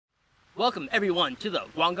Welcome everyone to the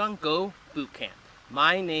Guaguancó Bootcamp.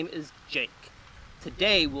 My name is Jake.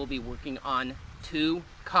 Today we'll be working on 2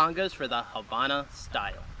 congas for the Havana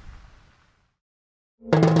style.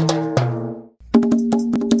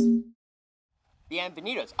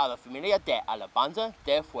 Bienvenidos a la familia de Alabanzas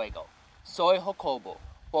de Fuego. Soy Jacobo.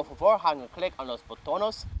 Por favor, hagan clic en los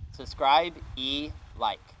botones subscribe y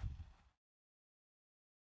like.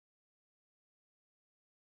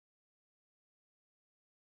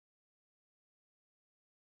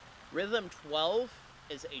 Rhythm 12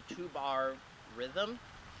 is a 2-bar rhythm,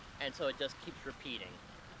 and so it just keeps repeating.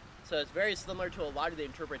 So it's very similar to a lot of the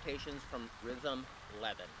interpretations from rhythm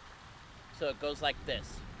 11. So it goes like this.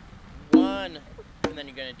 1, and then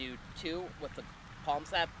you're going to do 2 with the palm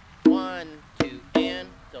slap. 1, 2, and.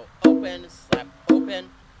 So open, slap, open.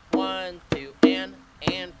 1, 2, and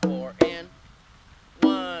 4, and.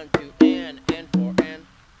 1, 2, and 4, and.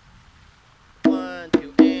 1,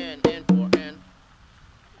 2, and 4, and.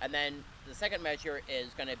 And then the second measure is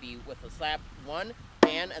going to be with a slap 1,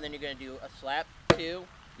 and then you're going to do a slap 2,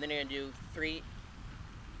 and then you're going to do 3,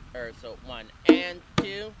 so 1 and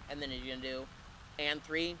 2, and then you're going to do and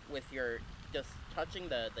 3 with your just touching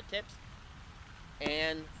the tips,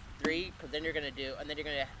 and 3, because then you're going to do, and then you're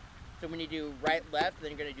going to, so when you do right, left, then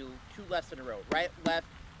you're going to do 2 lefts in a row, right, left,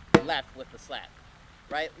 left with the slap,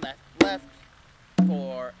 right, left, left,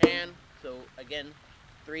 4, and, so again,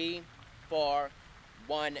 3, 4,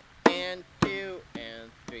 1 and 2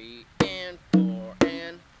 and 3 and 4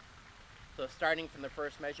 and. So starting from the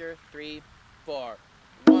first measure, 3, 4,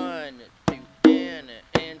 1, 2 and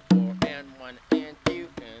 4 and 1 and 2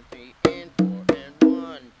 and 3 and 4 and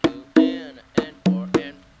 1, 2 and 4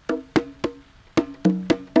 and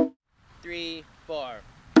 3, 4.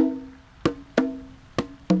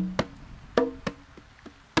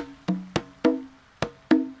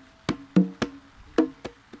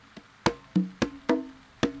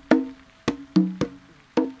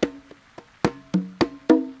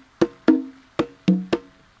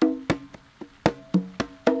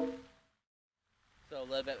 So a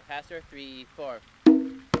little bit faster, 3, 4.